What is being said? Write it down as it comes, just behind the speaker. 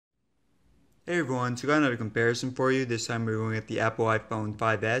Hey everyone, so I got another comparison for you. This time we're going at the Apple iPhone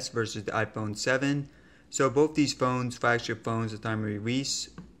 5S versus the iPhone 7. So both these phones, flagship phones at the time of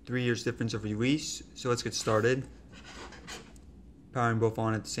release, 3 years difference of release. So let's get started. Powering both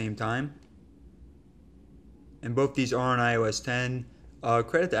on at the same time. And both these are on iOS 10.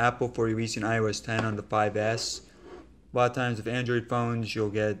 Credit to Apple for releasing iOS 10 on the 5S. A lot of times with Android phones, you'll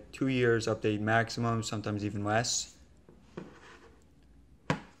get 2 years update maximum, sometimes even less.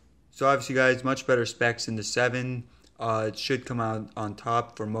 So obviously guys, much better specs in the 7. It should come out on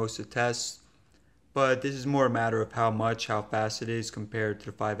top for most of the tests. But this is more a matter of how fast it is compared to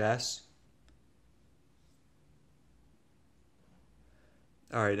the 5S.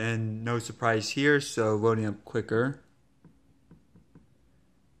 Alright, and no surprise here, so loading up quicker.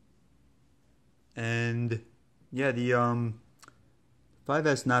 And yeah, the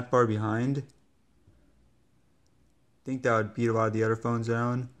 5S not far behind. I think that would beat a lot of the other phones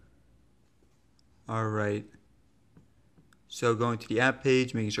down. Alright, so going to the app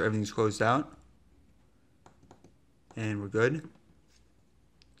page, making sure everything's closed out. And we're good.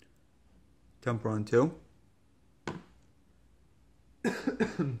 Temper on 2.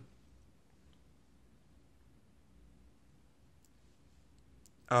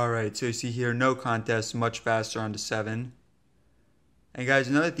 Alright, so you see here, no contest, much faster on the 7. And guys,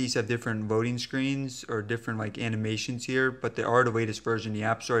 I know that these have different loading screens or different like animations here, but they are the latest version in the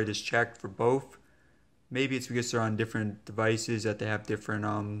App Store. I just checked for both. Maybe it's because they're on different devices that they have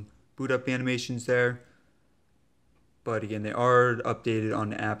different boot up animations there. But again, they are updated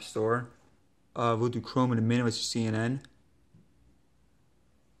on the App Store. We'll do Chrome in a minute. Let's do CNN.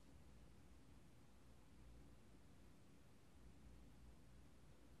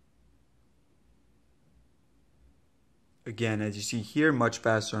 Again, as you see here, much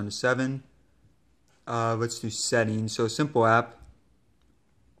faster on the 7. Let's do settings. So simple app.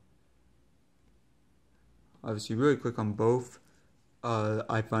 Obviously, really click on both.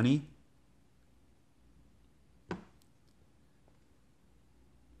 iFunny.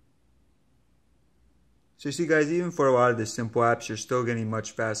 So you see guys, even for a lot of the simple apps, you're still getting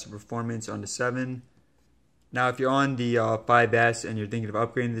much faster performance on the 7. Now if you're on the 5S and you're thinking of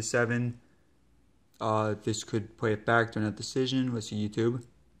upgrading to the 7, this could play a factor in that decision. Let's see YouTube.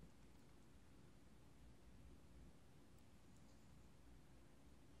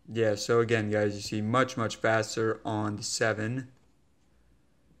 Yeah, so again guys, you see much faster on the 7.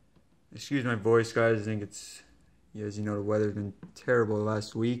 Excuse my voice guys, I think it's, as you know, the weather's been terrible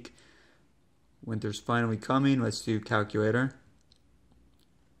last week. Winter's finally coming. Let's do calculator.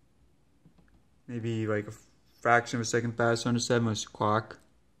 Maybe like a fraction of a second faster on the 7. Let's do clock.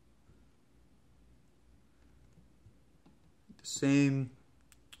 The same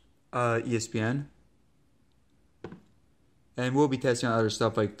ESPN. And we'll be testing out other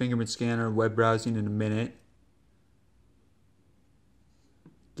stuff like Fingerprint Scanner, web browsing in a minute.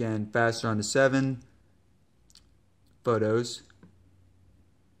 Again, faster on the 7. Photos.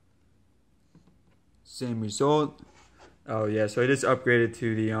 Same result. Oh yeah, so I just upgraded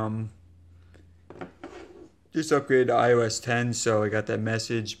to the iOS 10, so I got that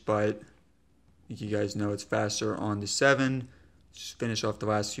message, but I think you guys know it's faster on the 7. Just finish off the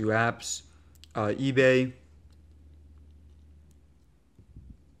last few apps. eBay.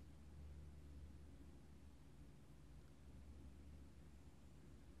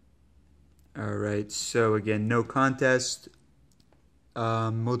 Alright, so again, no contest.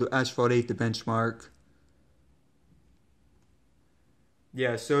 We'll do Asphalt 8, the benchmark.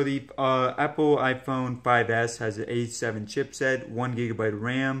 Yeah, so the Apple iPhone 5S has an A7 chipset, 1 GB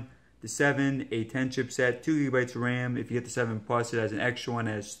RAM. The 7, A10 chipset, 2 GB of RAM. If you get the 7 Plus, it has an extra one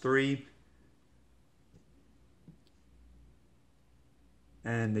that has 3.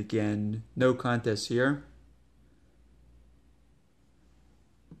 And again, no contest here.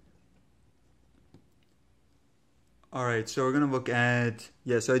 Alright, so we're going to look at,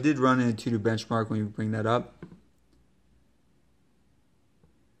 so I did run an AnTuTu benchmark when you bring that up.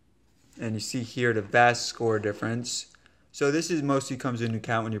 And you see here the vast score difference. So this is mostly comes into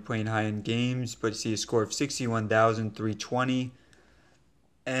account when you're playing high-end games, but you see a score of 61,320.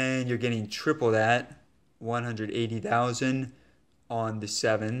 And you're getting triple that, 180,000 on the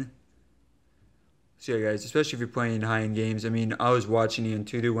 7. So yeah guys, especially if you're playing high-end games. I mean, I was watching the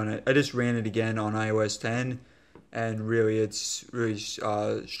AnTuTu when I just ran it again on iOS 10. And really, it's really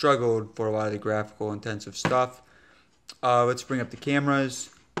struggled for a lot of the graphical intensive stuff. Let's bring up the cameras.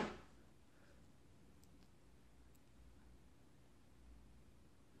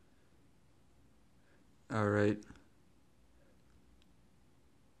 Alright.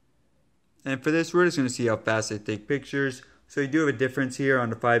 And for this, we're just going to see how fast they take pictures. So you do have a difference here. On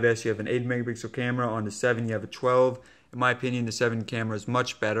the 5S, you have an 8 megapixel camera. On the 7, you have a 12. In my opinion, the 7 camera is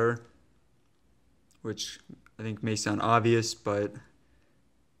much better, which I think may sound obvious, but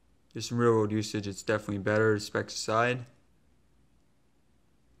just some real world usage, it's definitely better, specs aside.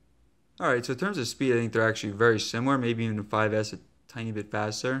 Alright, so in terms of speed, I think they're actually very similar, maybe even the 5S a tiny bit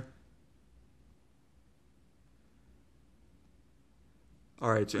faster.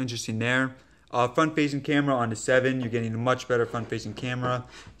 Alright, so interesting there. Front-facing camera on the 7, you're getting a much better front-facing camera.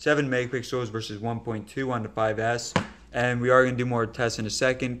 7 megapixels versus 1.2 on the 5S. And we are going to do more tests in a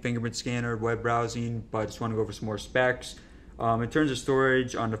second. Fingerprint scanner, web browsing, but I just want to go over some more specs. In terms of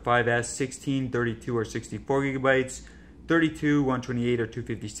storage, on the 5S, 16, 32, or 64 gigabytes. 32, 128, or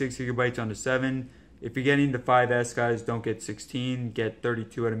 256 gigabytes on the 7. If you're getting the 5S, guys, don't get 16. Get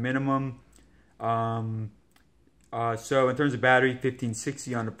 32 at a minimum. So in terms of battery,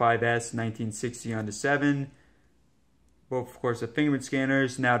 1560 on the 5S, 1960 on the 7. Both, of course, are fingerprint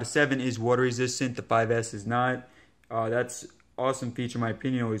scanners. Now, the 7 is water resistant. The 5S is not. That's awesome feature, in my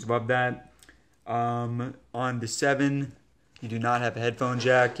opinion. Always love that. On the 7, you do not have a headphone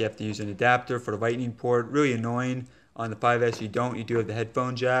jack. You have to use an adapter for the lightning port. Really annoying. On the 5S, you don't. You do have the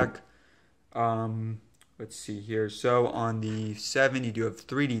headphone jack. Let's see here. So on the 7, you do have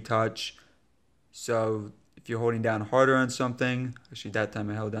 3D touch. So if you're holding down harder on something, actually that time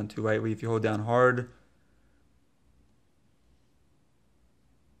I held down too lightly. If you hold down hard,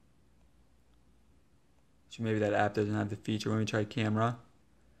 so maybe that app doesn't have the feature. Let me try camera.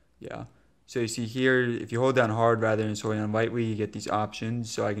 Yeah. So you see here, if you hold down hard rather than just holding down lightly, you get these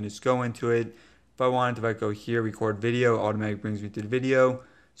options. So I can just go into it. If I wanted, if I go here, record video, automatically brings me to the video.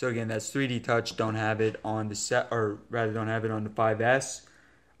 So again, that's 3D touch. Don't have it on the set, or rather, don't have it on the 5S.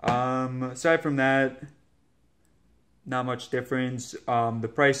 Aside from that, not much difference.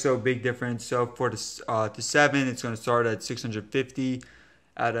 The price, though, big difference. So for the 7, it's going to start at $650.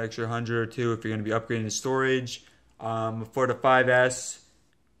 Add an extra 100 or 2 if you're going to be upgrading the storage. For the 5S,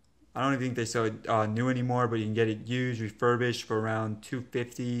 I don't even think they sell it new anymore, but you can get it used, refurbished for around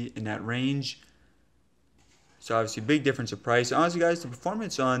 $250 in that range. So obviously, big difference of price. Honestly, guys, the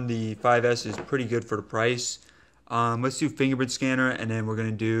performance on the 5S is pretty good for the price. Let's do fingerprint scanner, and then we're going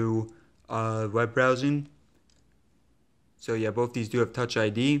to do web browsing. So yeah, both these do have Touch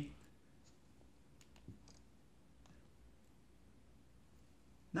ID.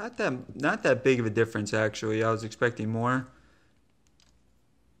 Not that big of a difference, actually. I was expecting more.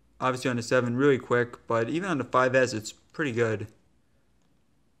 Obviously on the 7, really quick, but even on the 5S, it's pretty good.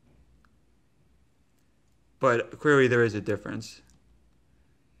 But clearly there is a difference.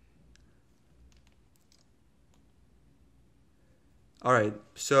 Alright,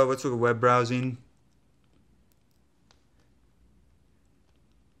 so let's look at web browsing.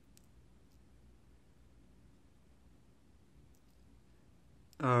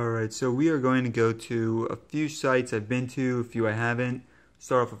 Alright, so we are going to go to a few sites I've been to, a few I haven't.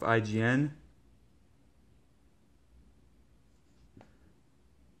 Start off with IGN.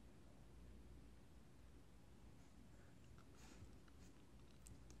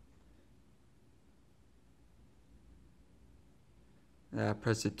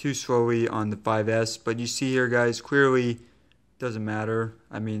 Press it too slowly on the 5S, but you see here, guys, clearly doesn't matter.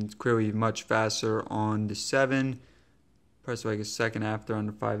 I mean, it's clearly much faster on the 7. Press like a second after on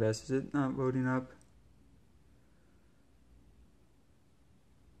the 5S. Is it not loading up?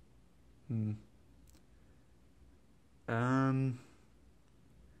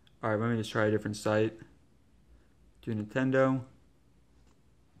 Alright, let me just try a different site. Do Nintendo.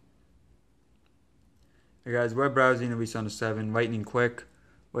 Hey guys, web browsing, at least on the 7, lightning quick.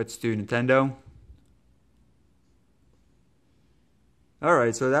 Let's do Nintendo.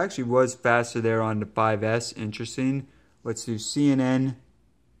 Alright, so it actually was faster there on the 5S. Interesting. Let's do CNN.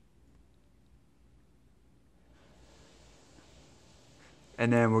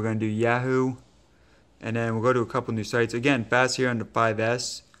 And then we're going to do Yahoo. And then we'll go to a couple new sites. Again, fast here on the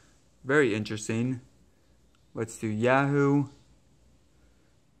 5S. Very interesting. Let's do Yahoo.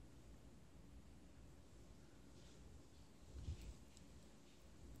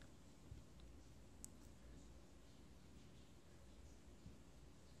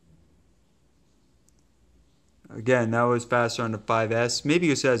 Again, that was faster on the 5S. Maybe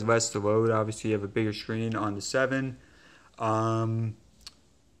it says less to load. Obviously, you have a bigger screen on the 7. Alright,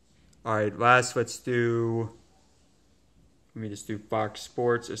 last, let me just do Fox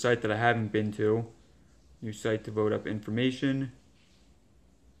Sports, a site that I haven't been to. New site to vote up information.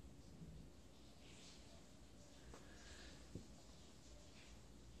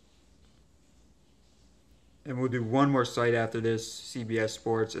 And we'll do one more site after this, CBS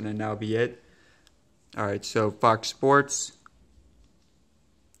Sports, and then that'll be it. Alright, so Fox Sports.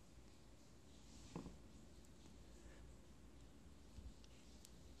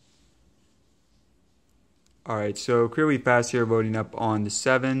 Alright, so clearly fast here, voting up on the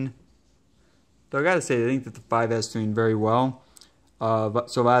 7. Though I gotta say, I think that the 5S is doing very well.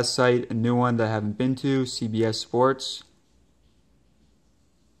 So last site, a new one that I haven't been to, CBS Sports.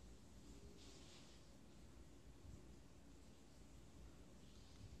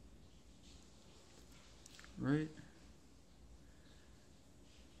 Right.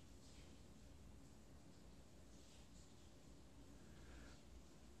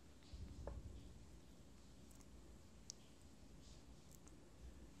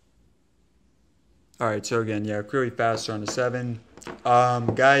 Alright, so again, yeah, clearly faster on the 7.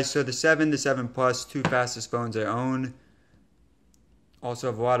 Guys, so the 7 Plus, two fastest phones I own. Also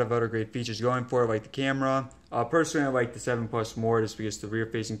have a lot of other great features going for it, like the camera. Personally, I like the 7 Plus more just because the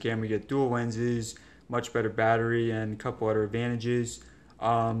rear-facing camera, you get dual lenses, much better battery, and a couple other advantages.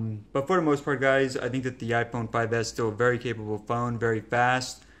 But for the most part, guys, I think that the iPhone 5S is still a very capable phone, very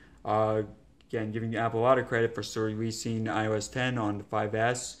fast. Again, giving Apple a lot of credit for still releasing iOS 10 on the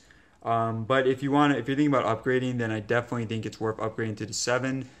 5S. But if you're thinking about upgrading, then I definitely think it's worth upgrading to the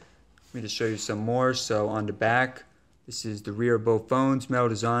 7. Let me just show you some more. So on the back, this is the rear of both phones, metal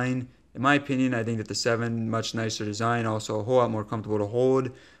design. In my opinion, I think that the 7, much nicer design, also a whole lot more comfortable to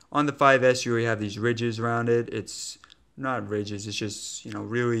hold. On the 5S, you already have these ridges around it. It's not ridges, it's just,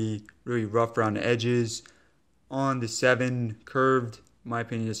 really, really rough around the edges. On the 7, curved, in my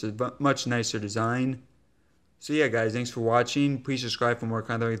opinion, it's a much nicer design. So yeah, guys, thanks for watching. Please subscribe for more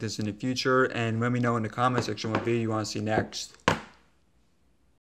content like this in the future, and let me know in the comment section what video you want to see next.